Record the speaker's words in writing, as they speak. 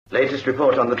Latest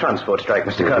report on the transport strike,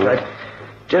 Mr. Cartwright.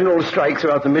 General strike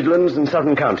throughout the Midlands and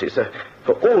southern counties,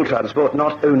 for all transport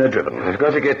not owner-driven. I've got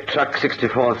to get Truck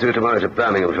 64 through tomorrow to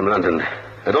Birmingham from London.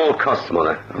 At all costs,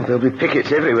 Muller. Oh, there'll be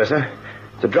pickets everywhere, sir.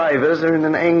 The drivers are in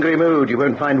an angry mood. You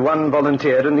won't find one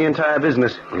volunteer in the entire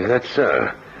business. That's so.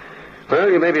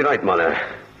 Well, you may be right, Muller.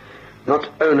 Not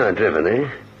owner-driven, eh?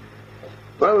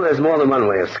 Well, there's more than one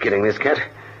way of skinning this cat.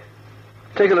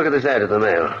 Take a look at this ad in the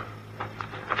Mail.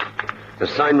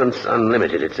 Assignments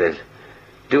unlimited, it says.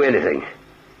 Do anything.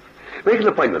 Make an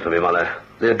appointment for me, Muller.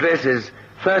 The address is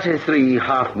 33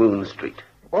 Half Moon Street.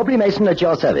 Aubrey Mason at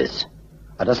your service.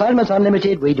 At Assignments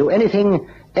Unlimited, we do anything,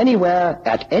 anywhere,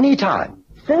 at any time.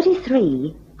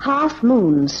 33 Half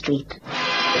Moon Street.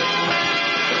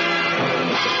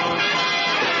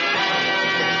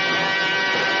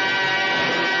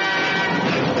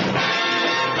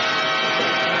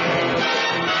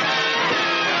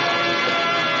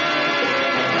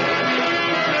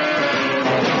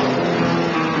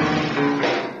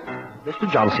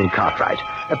 Mr. Johnson Cartwright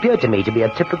appeared to me to be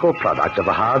a typical product of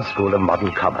a hard school of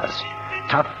modern commerce.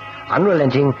 Tough,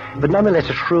 unrelenting, but nonetheless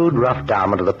a shrewd rough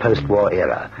down of the post-war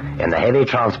era, in the heavy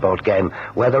transport game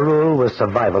where the rule was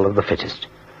survival of the fittest.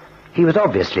 He was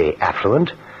obviously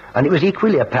affluent, and it was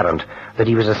equally apparent that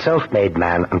he was a self-made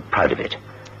man and proud of it.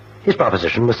 His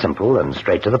proposition was simple and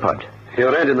straight to the point.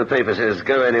 Your ad in the paper says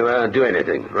go anywhere, do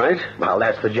anything, right? Well,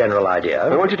 that's the general idea.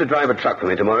 I want you to drive a truck for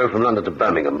me tomorrow from London to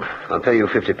Birmingham. I'll pay you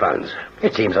 £50.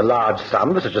 It seems a large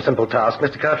sum for such a simple task,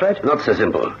 Mr. Cartwright. Not so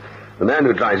simple. The man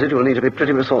who drives it will need to be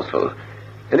pretty resourceful.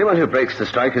 Anyone who breaks the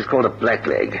strike is called a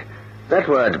blackleg. That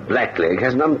word blackleg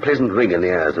has an unpleasant ring in the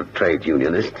ears of trade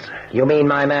unionists. You mean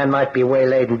my man might be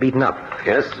waylaid and beaten up?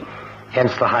 Yes.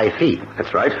 Hence the high fee.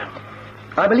 That's right.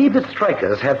 I believe that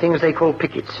strikers have things they call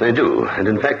pickets. They do, and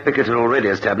in fact pickets are already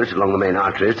established along the main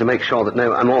arteries to make sure that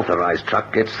no unauthorized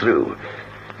truck gets through.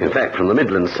 In fact, from the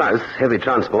Midlands south, heavy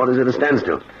transport is at a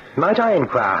standstill. Might I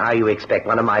inquire how you expect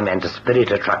one of my men to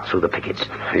spirit a truck through the pickets?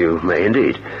 You may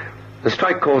indeed. The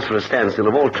strike calls for a standstill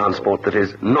of all transport that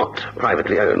is not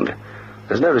privately owned.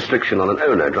 There's no restriction on an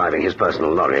owner driving his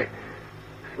personal lorry.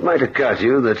 It might occur to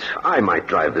you that I might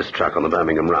drive this truck on the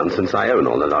Birmingham run since I own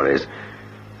all the lorries.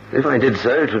 If I did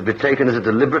so, it would be taken as a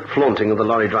deliberate flaunting of the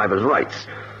lorry driver's rights.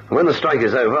 And when the strike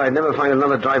is over, I'd never find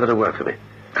another driver to work for me.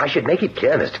 I should make it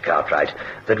clear, Mr. Cartwright,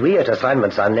 that we at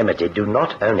Assignments Unlimited do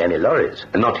not own any lorries.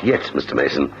 Not yet, Mr.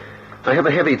 Mason. I have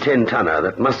a heavy 10-tonner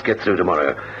that must get through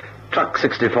tomorrow. Truck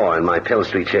 64 in my Pell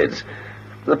Street sheds.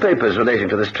 The papers relating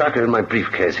to this truck are in my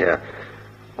briefcase here.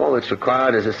 All that's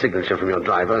required is a signature from your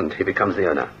driver, and he becomes the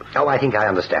owner. Oh, I think I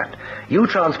understand. You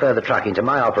transfer the truck into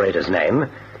my operator's name.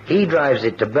 He drives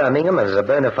it to Birmingham as a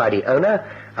bona fide owner,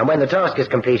 and when the task is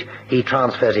complete, he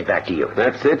transfers it back to you.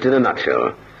 That's it in a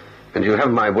nutshell. And you have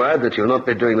my word that you'll not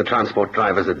be doing the transport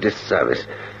drivers a disservice.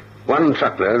 One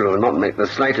truckload will not make the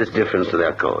slightest difference to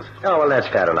their cause. Oh, well, that's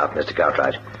fair enough, Mr.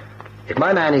 Cartwright. If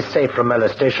my man is safe from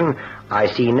molestation, I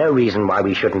see no reason why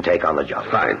we shouldn't take on the job.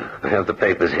 Fine. I have the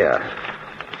papers here.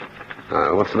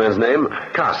 What's the man's name?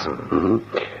 Carson.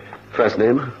 Mm-hmm. First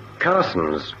name?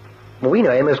 Carson's. Well, we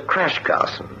know him as Crash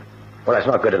Carson. Well, that's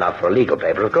not good enough for a legal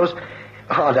paper, of course.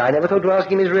 Odd, I never thought to ask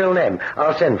him his real name.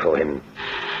 I'll send for him.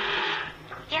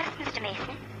 Yes, Mr.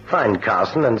 Mason. Find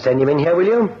Carson and send him in here, will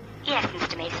you? Yes,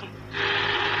 Mr. Mason.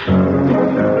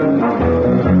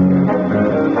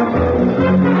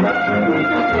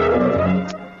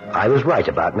 I was right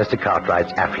about Mr.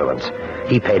 Cartwright's affluence.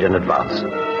 He paid in advance.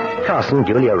 Carson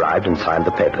duly arrived and signed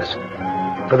the papers.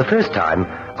 For the first time,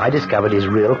 I discovered his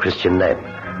real Christian name,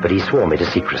 but he swore me to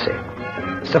secrecy.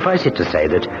 Suffice it to say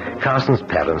that Carson's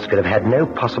parents could have had no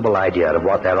possible idea of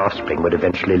what their offspring would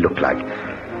eventually look like.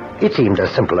 It seemed a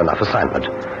simple enough assignment,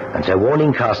 and so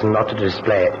warning Carson not to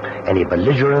display any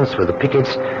belligerence with the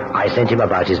pickets, I sent him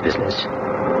about his business.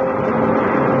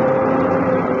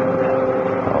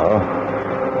 Oh,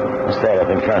 what's that up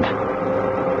in front?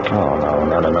 Oh, no,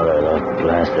 not another of those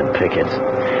blasted pickets.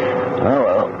 Oh,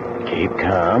 well, keep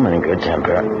calm and in good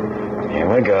temper. Here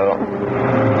we go.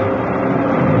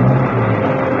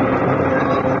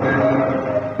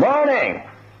 Morning!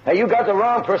 Hey, you got the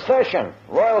wrong procession.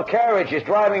 Royal carriage is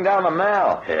driving down the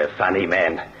Mall. Funny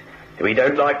man. We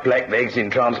don't like blacklegs in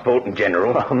transport in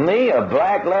general. Oh, me, a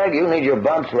blackleg? You need your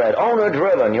bumps read.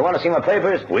 Owner-driven. You want to see my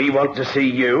papers? We want to see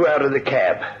you out of the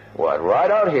cab. What, right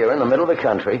out here in the middle of the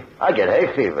country? I get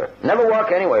hay fever. Never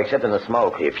walk anywhere except in the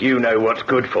smoke. If you know what's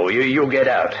good for you, you'll get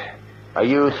out. Are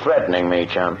you threatening me,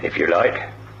 chum? If you like.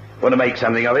 Want to make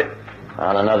something of it?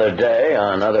 On another day,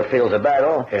 on other fields of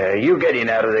battle? You getting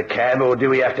out of the cab, or do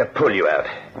we have to pull you out?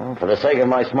 Well, for the sake of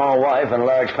my small wife and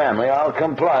large family, I'll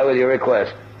comply with your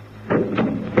request.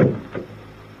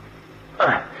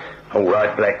 All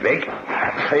right,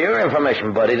 Blackleg. For your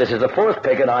information, buddy, this is the fourth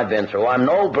picket I've been through. I'm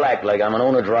no blackleg. I'm an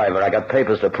owner-driver. I got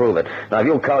papers to prove it. Now, if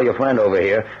you'll call your friend over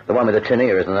here, the one with the tin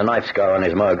ears and the knife scar on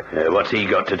his mug. What's he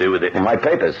got to do with it? My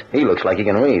papers. He looks like he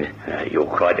can read. You're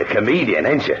quite a comedian,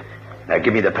 ain't you? Now,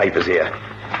 give me the papers here.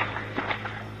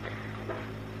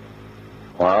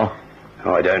 Well?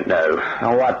 Oh, I don't know.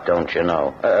 Now, what don't you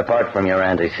know? Apart from your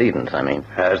antecedents, I mean.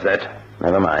 How's that?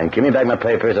 Never mind. Give me back my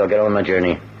papers. I'll get on my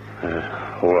journey.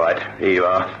 All right. Here you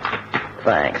are.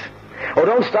 Thanks. Oh,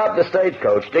 don't stop the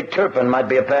stagecoach. Dick Turpin might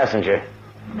be a passenger.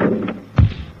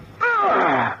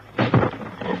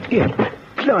 Yeah.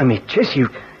 Blimey, Chess, you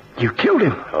killed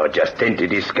him. Oh, just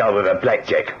dented his skull with a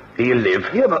blackjack. He'll live.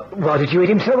 Yeah, but why did you hit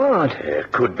him so hard?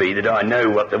 It could be that I know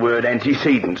what the word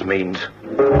antecedents means.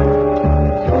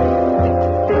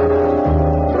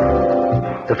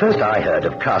 The first I heard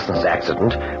of Carson's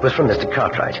accident was from Mr.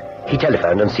 Cartwright. He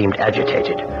telephoned and seemed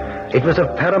agitated. It was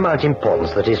of paramount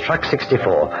importance that his truck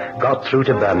 64 got through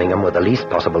to Birmingham with the least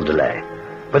possible delay.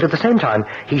 But at the same time,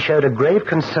 he showed a grave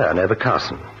concern over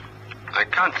Carson. I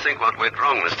can't think what went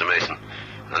wrong, Mr. Mason.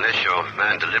 Unless your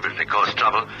man deliberately caused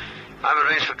trouble. I've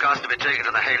arranged for Carson to be taken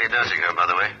to the Haley nursing home, by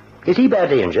the way. Is he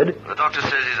badly injured? The doctor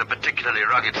says he's a particularly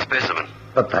rugged specimen.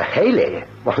 But the Haley?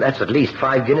 Well, that's at least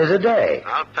 5 guineas a day.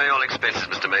 I'll pay all expenses,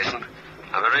 Mr. Mason.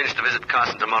 I've arranged to visit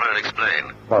Carson tomorrow and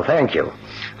explain. Well, thank you.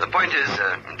 The point is,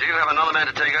 do you have another man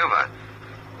to take over?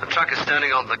 The truck is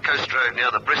standing on the coast road near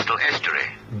the Bristol estuary.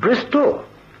 Bristol?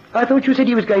 I thought you said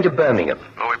he was going to Birmingham.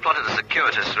 Well, we plotted a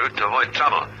circuitous route to avoid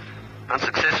trouble.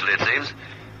 Unsuccessfully, it seems.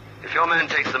 If your man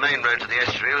takes the main road to the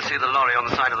estuary, he'll see the lorry on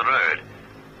the side of the road.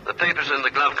 The papers are in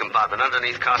the glove compartment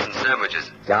underneath Carson's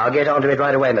sandwiches. I'll get onto it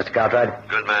right away, Mr. Cartwright.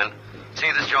 Good man.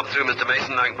 See this job through, Mr.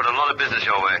 Mason. I can put a lot of business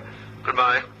your way.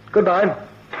 Goodbye. Goodbye.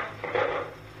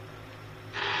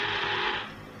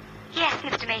 Yes,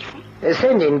 Mr. Mason.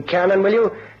 Send in Cannon, will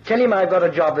you? Tell him I've got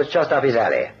a job that's just up his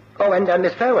alley. Oh, and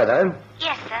Miss Fairweather.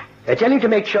 Yes, sir. Tell him to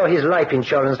make sure his life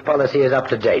insurance policy is up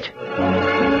to date.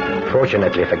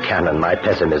 Fortunately for Cannon, my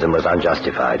pessimism was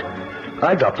unjustified.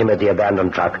 I dropped him at the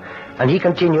abandoned truck, and he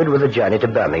continued with the journey to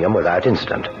Birmingham without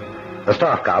incident. A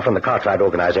staff car from the Cartwright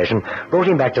organization brought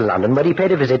him back to London, where he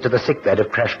paid a visit to the sickbed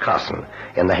of Crash Carson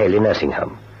in the Haley nursing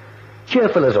home.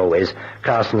 Cheerful as always,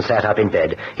 Carson sat up in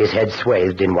bed, his head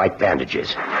swathed in white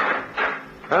bandages.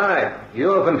 Hi.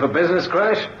 You open for business,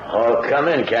 Crash? Oh, come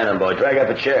in, Cannon boy. Drag up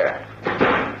a chair.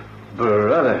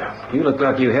 Brother, you look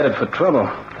like you headed for trouble.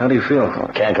 How do you feel? Oh,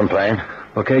 can't complain.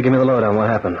 Okay, give me the lowdown. What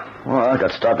happened? Well, I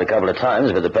got stopped a couple of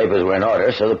times, but the papers were in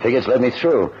order, so the pickets let me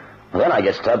through. Well, then I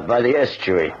get stopped by the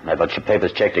estuary. I got your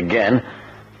papers checked again.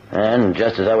 And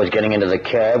just as I was getting into the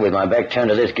cab with my back turned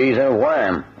to this geezer,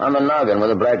 wham! On the noggin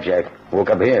with a blackjack. Woke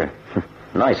up here.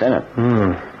 Nice, ain't it?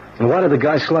 And why did the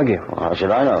guy slug you? Well, how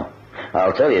should I know?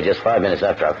 I'll tell you just 5 minutes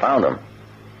after I found him.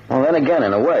 Well, then again,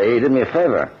 in a way, he did me a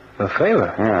favor. A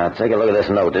favor? Yeah, take a look at this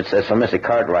note. It says from Mr.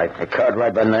 Cartwright.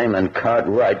 Cartwright by name and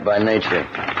Cartwright by nature.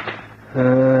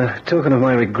 Token of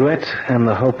my regret and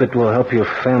the hope it will help your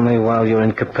family while you're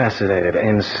incapacitated.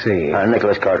 N.C.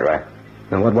 Nicholas Cartwright.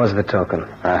 Now, what was the token?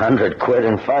 100 quid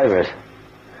in fivers.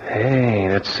 Hey,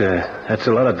 that's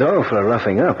a lot of dough for a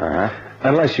roughing up. Uh-huh.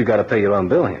 Unless you got to pay your own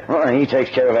bill here. Well, he takes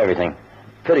care of everything.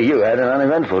 Pity you had an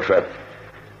uneventful trip.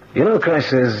 You know, Crash,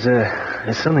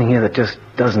 there's something here that just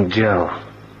doesn't gel.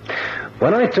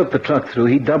 When I took the truck through,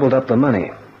 he doubled up the money.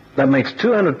 That makes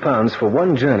 £200 for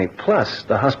one journey, plus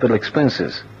the hospital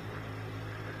expenses.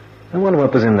 I wonder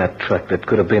what was in that truck that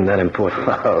could have been that important.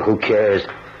 Oh, who cares?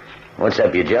 What's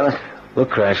up, you jealous?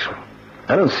 Look, Crash,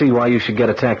 I don't see why you should get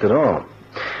attacked at all.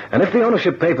 And if the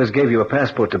ownership papers gave you a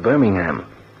passport to Birmingham,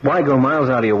 why go miles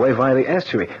out of your way via the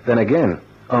estuary? Then again,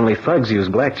 only thugs use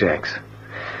blackjacks.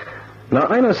 Now,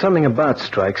 I know something about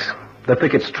strikes. The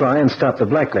pickets try and stop the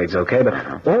blacklegs, okay?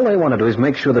 But all they want to do is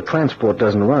make sure the transport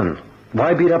doesn't run.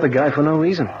 Why beat up a guy for no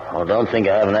reason? Oh, don't think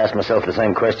I haven't asked myself the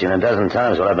same question a dozen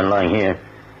times while I've been lying here.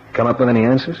 Come up with any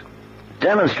answers?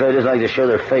 Demonstrators like to show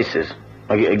their faces.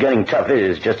 Getting tough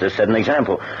is just to set an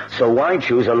example. So why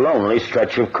choose a lonely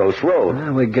stretch of coast road?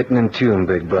 Well, we're getting in tune,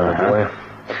 big brother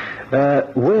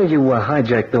boy. Where you were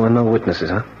hijacked, there were no witnesses,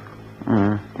 huh?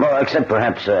 Well, except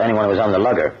perhaps anyone who was on the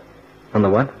lugger. On the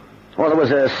what? Well, there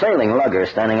was a sailing lugger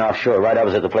standing offshore right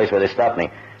opposite the place where they stopped me.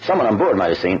 Someone on board might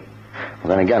have seen. Well,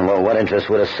 then again, what interest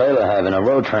would a sailor have in a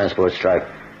road transport strike?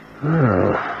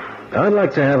 Oh, I'd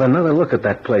like to have another look at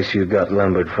that place you got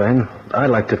lumbered, friend. I'd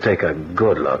like to take a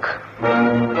good look.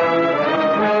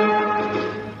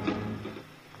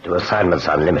 To Assignments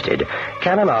Unlimited,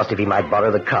 Cannon asked if he might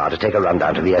borrow the car to take a run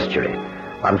down to the estuary.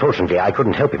 Unfortunately, I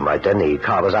couldn't help him right then. The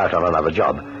car was out on another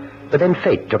job. But then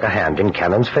fate took a hand in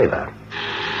Cannon's favor.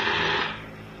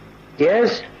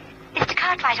 Yes? Mr.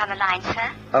 Cartwright on the line,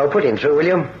 sir. Oh, put him through, will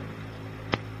you?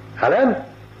 Hello?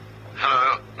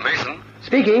 Hello, Mason.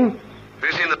 Speaking. Have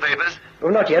you seen the papers? Oh,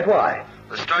 not yet. Why?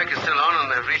 The strike is still on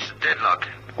and they've reached a deadlock.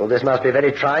 Well, this must be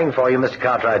very trying for you, Mr.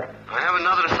 Cartwright. I have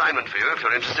another assignment for you if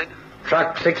you're interested.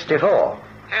 Truck 64.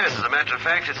 Yes, as a matter of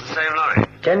fact, it's the same lorry.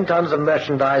 10 tons of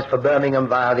merchandise for Birmingham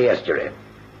via the estuary.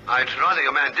 I'd rather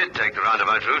your man did take the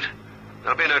roundabout route.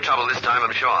 There'll be no trouble this time,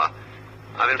 I'm sure.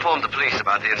 I've informed the police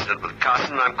about the incident with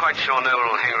Carson, and I'm quite sure no one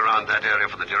will hang around that area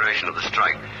for the duration of the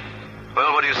strike.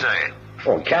 Well, what do you say?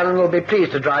 Oh, Cannon will be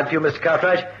pleased to drive for you, Mr.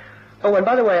 Cartwright. Oh, and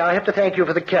by the way, I have to thank you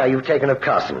for the care you've taken of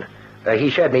Carson. He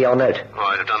showed me your note. Oh,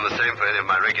 I'd have done the same for any of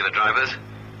my regular drivers.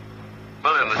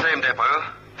 Well, then, the same depot,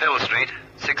 Hill Street,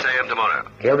 6 a.m. tomorrow.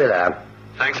 He'll be there.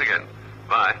 Thanks again.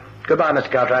 Bye. Goodbye, Mr.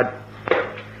 Cartwright.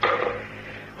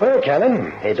 Well,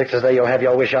 Cannon, it looks as though you'll have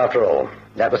your wish after all.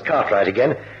 That was Cartwright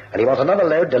again, and he wants another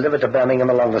load delivered to Birmingham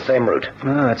along the same route.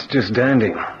 Oh, that's just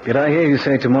dandy. Did I hear you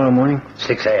say tomorrow morning?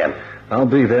 6 a.m. I'll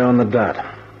be there on the dot.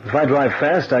 If I drive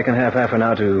fast, I can have half an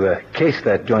hour to case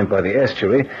that joint by the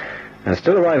estuary and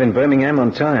still arrive in Birmingham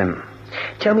on time.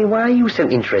 Tell me, why are you so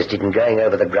interested in going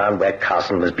over the ground where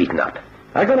Carson was beaten up?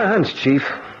 I got a hunch, Chief,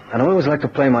 and I always like to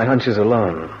play my hunches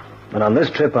alone. And on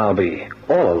this trip, I'll be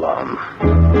all alone.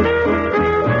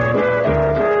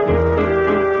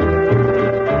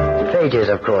 Fate is,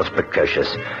 of course,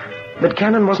 precocious. But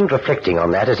Cannon wasn't reflecting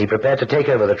on that as he prepared to take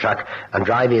over the truck and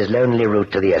drive his lonely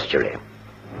route to the estuary.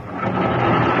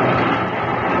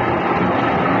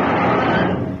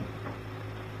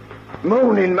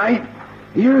 Morning, mate.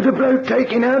 You the bloke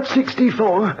taking out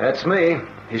 64? That's me.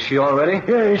 Is she all ready?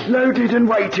 Yes, loaded and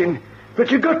waiting.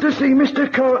 But you got to see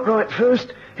Mr. Cartwright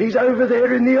first. He's over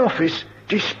there in the office.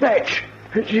 Dispatch.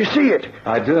 Do you see it?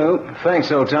 I do.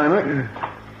 Thanks, old-timer.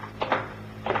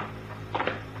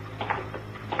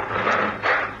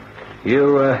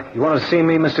 You want to see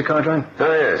me, Mr. Cartwright?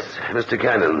 Oh, yes, Mr.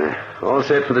 Cannon. All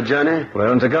set for the journey?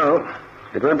 Raring to go.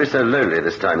 It won't be so lonely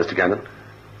this time, Mr. Cannon.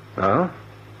 Oh?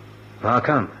 How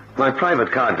come? My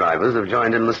private car drivers have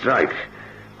joined in the strike.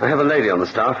 I have a lady on the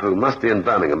staff who must be in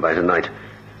Birmingham by tonight.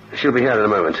 She'll be here in a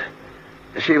moment.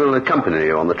 She will accompany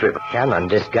you on the trip. Cannon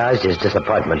disguised his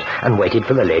disappointment and waited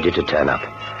for the lady to turn up.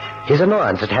 His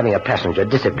annoyance at having a passenger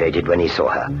dissipated when he saw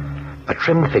her. A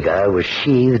trim figure was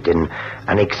sheathed in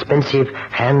an expensive,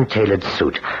 hand-tailored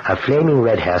suit, her flaming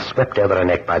red hair swept over her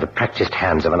neck by the practiced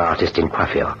hands of an artist in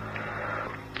coiffure.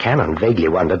 Cannon vaguely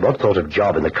wondered what sort of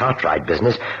job in the Cartwright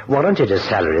business warranted a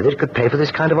salary that could pay for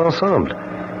this kind of ensemble.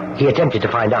 He attempted to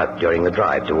find out during the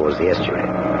drive towards the estuary.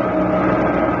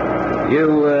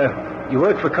 You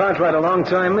worked for Cartwright a long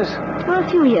time, miss? For a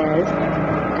few years.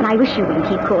 And I wish you wouldn't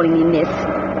keep calling me miss.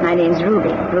 My name's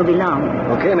Ruby Long.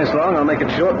 Okay, Miss Long, I'll make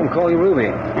it short and call you Ruby.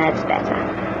 That's better.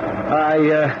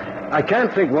 I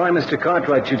can't think why Mr.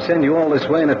 Cartwright should send you all this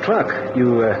way in a truck.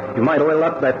 You might oil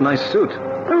up that nice suit.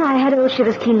 Oh, I had old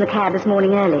Shivers clean the cab this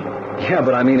morning early. Yeah,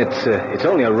 but I mean, it's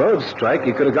only a road strike.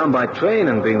 You could have gone by train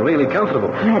and been really comfortable.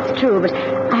 That's true, but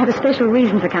I have a special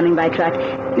reason for coming by truck.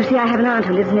 You see, I have an aunt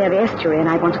who lives near the estuary, and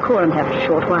I want to call on her for a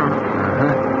short while.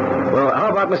 Uh-huh. Well,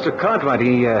 how about Mr. Cartwright?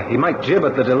 He might jib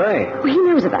at the delay. Well, he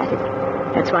knows about it.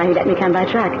 That's why he let me come by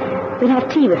truck. We'll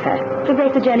have tea with her. It'll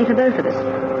break the journey for both of us.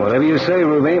 Whatever you say,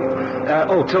 Ruby.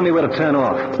 Tell me where to turn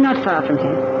off. It's not far from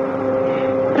here.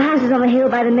 The house is on the hill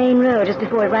by the main road, just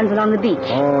before it runs along the beach.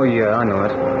 Oh, yeah, I know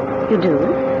it. You do?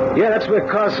 Yeah, that's where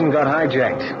Carson got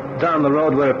hijacked. Down the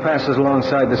road where it passes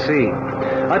alongside the sea.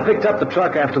 I picked up the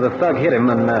truck after the thug hit him,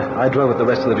 and I drove it the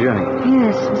rest of the journey.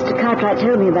 Yes, Mr. Cartwright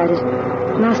told me about it.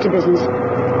 Nasty business.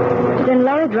 But then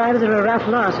lorry drivers are a rough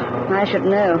lot. I should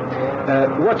know.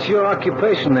 What's your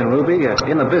occupation then, Ruby?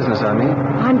 In the business, I mean.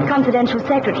 I'm confidential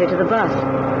secretary to the boss.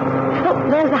 Oh,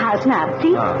 there's the house now.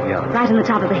 See? Oh, yeah. Right on the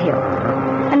top of the hill.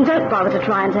 And don't bother to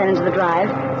try and turn into the drive.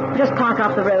 Just park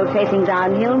off the road facing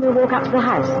downhill and we'll walk up to the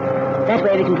house. That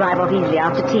way we can drive off easily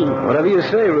after tea. Whatever you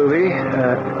say, Ruby.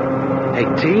 Hey,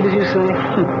 tea, did you say?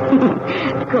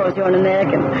 Of course, you're an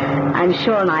American. I'm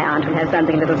sure my aunt will have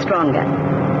something a little stronger.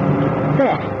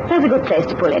 There's a good place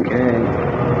to pull in. Okay.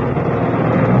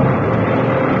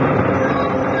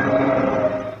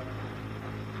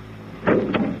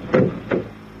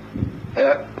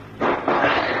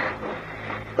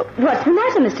 What's the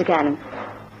matter, Mr. Cannon?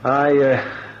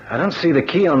 I don't see the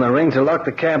key on the ring to lock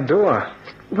the cab door.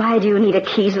 Why do you need a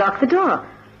key to lock the door?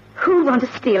 Who'd want to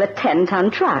steal a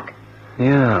 10-ton truck?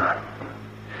 Yeah.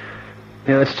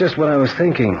 Yeah, that's just what I was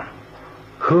thinking.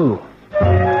 Who?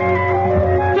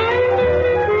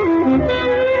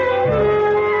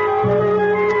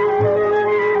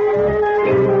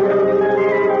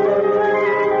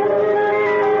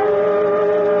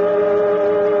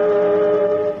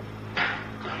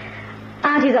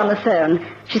 the phone.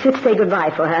 She said to say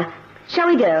goodbye for her. Shall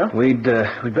we go? We'd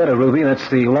better, Ruby. That's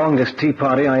the longest tea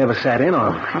party I ever sat in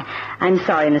on. I'm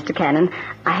sorry, Mr. Cannon.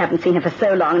 I haven't seen her for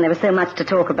so long, and there was so much to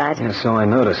talk about. Yeah, so I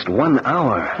noticed. 1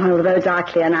 hour. Well, the roads are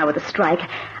clear now with the strike.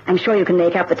 I'm sure you can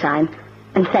make up the time.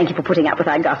 And thank you for putting up with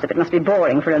our gossip. It must be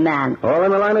boring for a man. All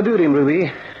in the line of duty,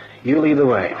 Ruby. You lead the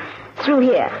way. Through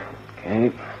here.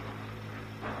 Okay.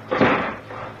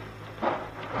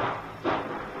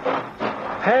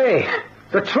 Hey!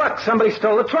 The truck! Somebody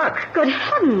stole the truck! Good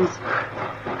heavens!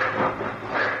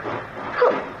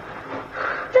 Oh,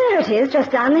 there it is,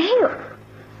 just down the hill.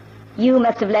 You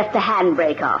must have left the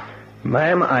handbrake off.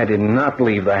 Ma'am, I did not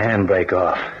leave the handbrake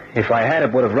off. If I had,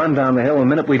 it would have run down the hill the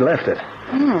minute we left it.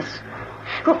 Yes.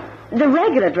 Well, the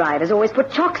regular drivers always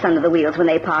put chocks under the wheels when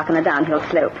they park on a downhill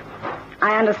slope.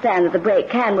 I understand that the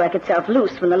brake can work itself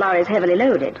loose when the lorry is heavily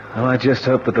loaded. Well, I just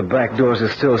hope that the back doors are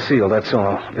still sealed, that's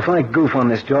all. If I goof on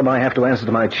this job, I have to answer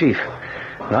to my chief.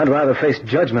 And I'd rather face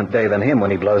Judgment Day than him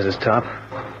when he blows his top.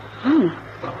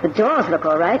 The doors look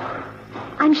all right.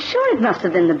 I'm sure it must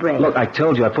have been the brake. Look, I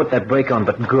told you I put that brake on,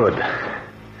 but good.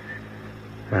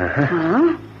 Uh-huh.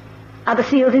 Huh? Are the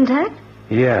seals intact?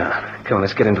 Yeah. Come on,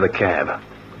 let's get into the cab.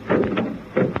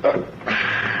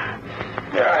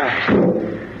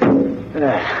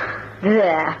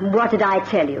 There. What did I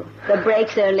tell you? The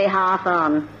brake's only half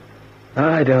on.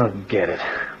 I don't get it.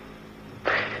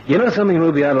 You know something,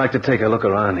 Ruby? I'd like to take a look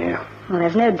around here. Well,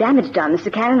 there's no damage done,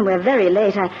 Mr. Cannon. We're very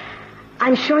late.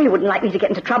 I'm sure you wouldn't like me to get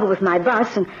into trouble with my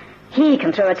boss, and he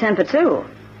can throw a temper, too.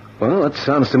 Well, that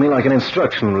sounds to me like an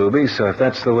instruction, Ruby, so if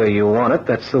that's the way you want it,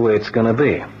 that's the way it's going to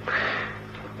be.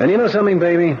 And you know something,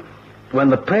 baby? When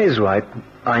the pay's right,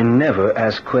 I never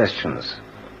ask questions.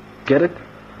 Get it?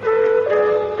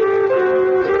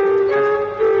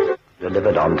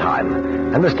 Delivered on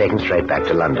time and was taken straight back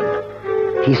to London.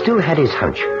 He still had his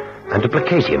hunch, and to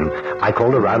placate him, I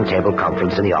called a round-table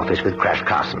conference in the office with Crash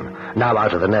Carson, now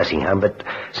out of the nursing home, but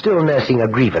still nursing a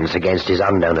grievance against his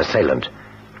unknown assailant.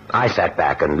 I sat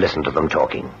back and listened to them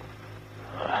talking.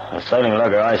 The sailing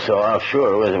lugger I saw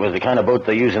offshore was the kind of boat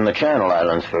they use in the Channel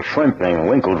Islands for shrimping,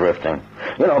 winkle drifting.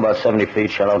 You know, about 70 feet,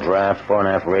 shallow draft,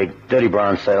 4.5 rig, dirty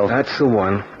bronze sails. That's the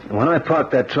one. When I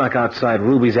parked that truck outside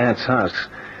Ruby's aunt's house,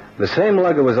 the same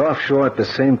lugger was offshore at the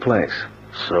same place.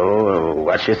 So,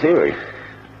 what's your theory?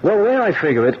 Well, the way I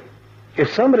figure it,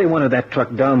 if somebody wanted that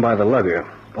truck down by the lugger,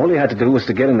 all he had to do was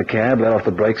to get in the cab, let off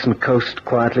the brakes, and coast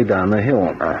quietly down the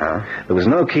hill. Uh-huh. There was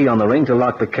no key on the ring to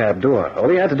lock the cab door. All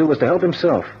he had to do was to help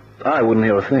himself. I wouldn't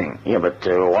hear a thing. Yeah, but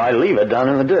why leave it down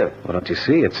in the dip? Well, don't you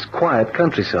see? It's quiet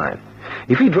countryside.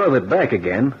 If he drove it back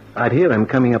again, I'd hear him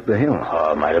coming up the hill.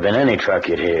 Oh, it might have been any truck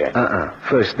you'd hear.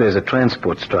 First, there's a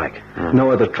transport strike.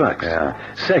 No other trucks. Yeah.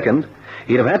 Second,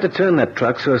 he'd have had to turn that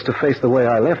truck so as to face the way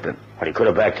I left it. But he could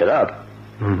have backed it up.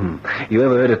 Mm-hmm. You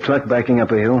ever heard a truck backing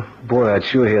up a hill? Boy, I'd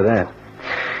sure hear that.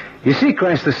 You see,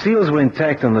 Crash, the seals were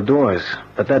intact on the doors,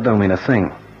 but that don't mean a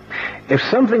thing. If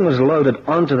something was loaded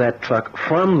onto that truck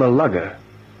from the lugger,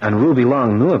 and Ruby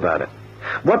Long knew about it,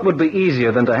 what would be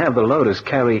easier than to have the loaders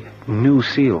carry new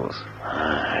seals?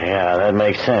 Yeah, that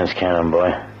makes sense, Cannon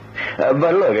Boy.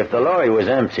 But look, if the lorry was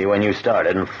empty when you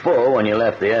started and full when you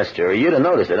left the estuary, you'd have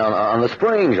noticed it on the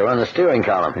springs or on the steering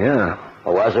column. Yeah.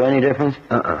 Well, was there any difference?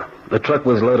 The truck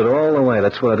was loaded all the way.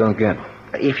 That's what I don't get.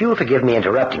 If you'll forgive me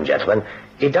interrupting, gentlemen,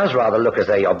 it does rather look as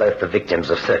though you're both the victims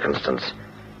of circumstance.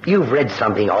 You've read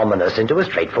something ominous into a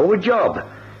straightforward job.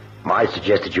 I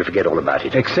suggest that you forget all about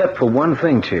it. Except for one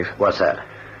thing, Chief. What's that?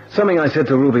 Something I said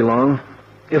to Ruby Long.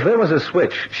 If there was a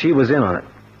switch, she was in on it.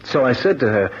 So I said to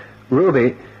her,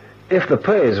 Ruby, if the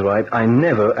pay is right, I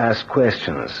never ask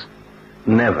questions.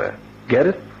 Never. Get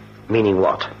it? Meaning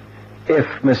what? If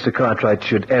Mr. Cartwright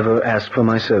should ever ask for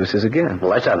my services again.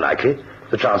 Well, that's unlikely.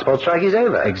 The transport strike is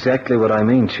over. Exactly what I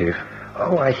mean, Chief.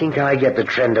 Oh, I think I get the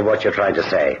trend of what you're trying to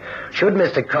say. Should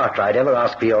Mr. Cartwright ever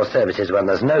ask for your services when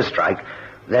there's no strike,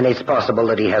 then it's possible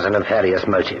that he has a nefarious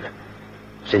motive.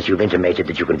 Since you've intimated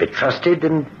that you can be trusted,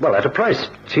 and, well, at a price.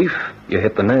 Chief, you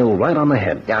hit the nail right on the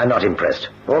head. Yeah, I'm not impressed.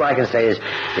 All I can say is...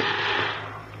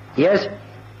 Yes?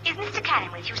 Is Mr.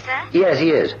 Cannon with you, sir? Yes, he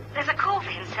is. There's a call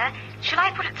for him, sir. Shall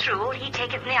I put it through, or will he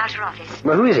take it from the outer office?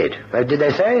 Well, who is it? Did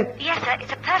they say? Yes, sir.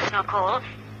 It's a personal call.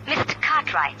 Mr.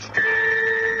 Cartwright.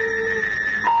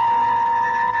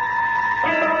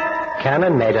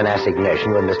 Cannon made an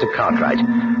assignation with Mr. Cartwright,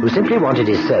 who simply wanted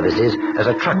his services as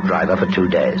a truck driver for 2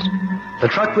 days. The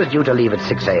truck was due to leave at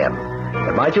 6 a.m.,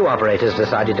 but my two operators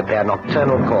decided to pay a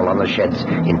nocturnal call on the sheds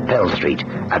in Pell Street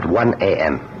at 1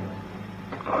 a.m.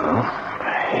 Well,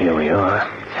 here we are.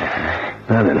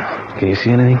 Now then, can you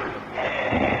see anything?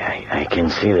 I can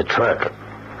see the truck.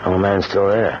 Old man's still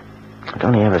there.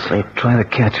 Don't he ever sleep? Try the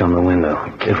catch on the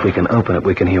window. If we can open it,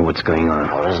 we can hear what's going on.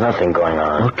 Well, there's nothing going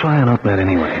on. Well, try and open it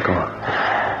anyway. Go on.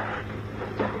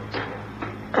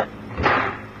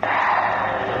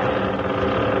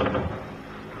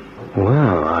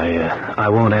 Well, I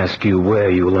won't ask you where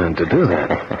you learned to do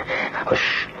that. Oh,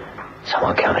 shh.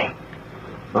 Someone coming.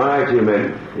 All right, you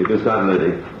men. You can start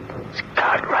loading. It's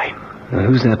Cartwright.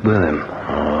 Who's that with him?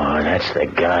 Oh, that's the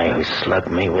guy who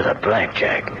slugged me with a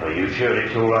blackjack. Are you sure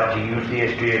it's all right to use the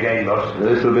history again, boss?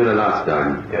 This will be the last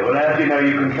time. Yeah, well, how do you know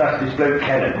you can trust this bloke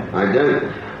Cannon? I don't.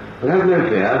 But have no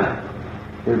fear.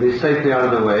 He'll be safely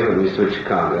out of the way when we switch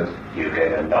cargoes. You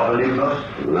get a novel in, boss?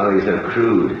 Nothing so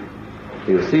crude.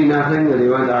 He'll see nothing and he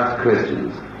won't ask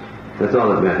questions. That's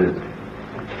all that matters.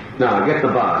 Now, get the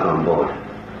bars on board.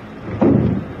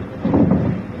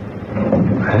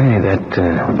 Hey,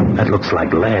 that looks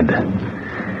like lead.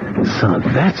 So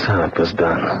that's how it was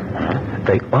done.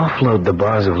 They offload the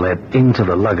bars of lead into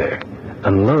the lugger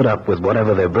and load up with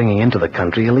whatever they're bringing into the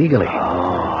country illegally.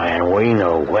 Oh, and we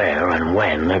know where and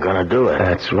when they're going to do it.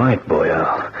 That's right,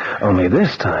 Boyle. Only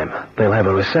this time, they'll have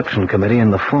a reception committee in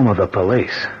the form of the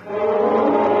police.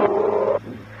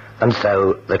 And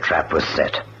so the trap was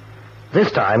set.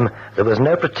 This time, there was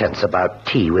no pretense about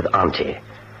tea with Auntie.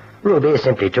 Ruby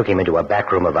simply took him into a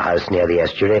back room of the house near the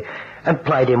estuary and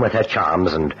plied him with her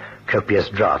charms and copious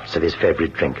draughts of his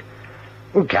favorite drink.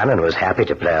 Cannon was happy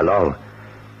to play along.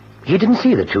 He didn't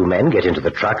see the two men get into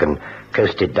the truck and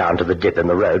coasted down to the dip in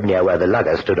the road near where the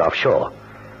lugger stood offshore.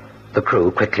 The crew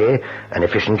quickly and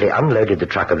efficiently unloaded the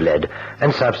truck of lead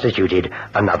and substituted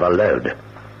another load.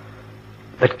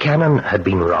 But Cannon had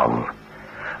been wrong.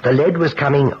 The lead was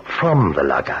coming from the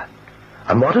lugger,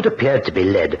 and what had appeared to be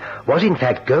lead was in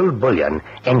fact gold bullion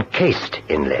encased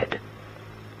in lead.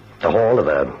 The haul of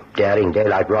a daring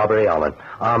daylight robbery on an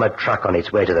armored truck on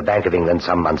its way to the Bank of England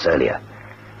some months earlier.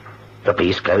 The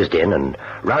police closed in and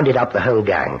rounded up the whole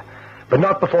gang, but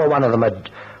not before one of them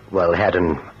had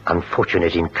an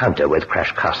unfortunate encounter with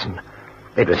Crash Carson.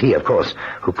 It was he, of course,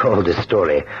 who called his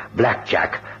story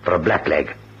Blackjack for a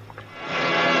Blackleg.